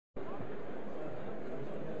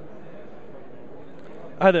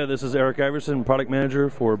Hi there, this is Eric Iverson, Product Manager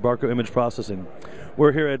for Barco Image Processing.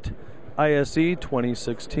 We're here at ISE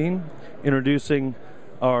 2016 introducing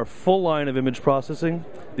our full line of image processing,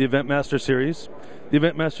 the EventMaster series. The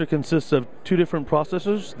EventMaster consists of two different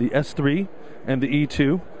processors, the S3 and the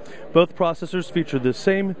E2. Both processors feature the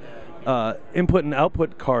same input and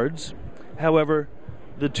output cards. However,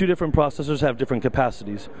 the two different processors have different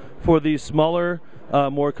capacities. For the smaller,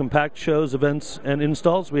 more compact shows, events, and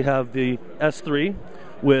installs, we have the S3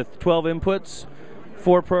 with 12 inputs,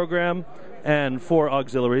 4 program, and 4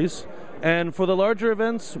 auxiliaries. And for the larger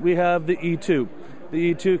events, we have the E2.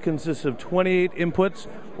 The E2 consists of 28 inputs,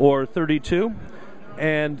 or 32,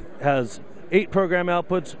 and has 8 program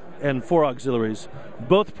outputs and 4 auxiliaries.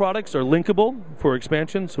 Both products are linkable for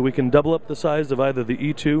expansion, so we can double up the size of either the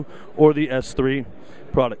E2 or the S3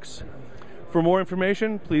 products. For more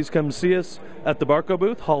information, please come see us at the Barco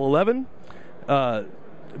booth, Hall 11,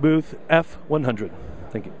 booth F100.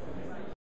 Thank you.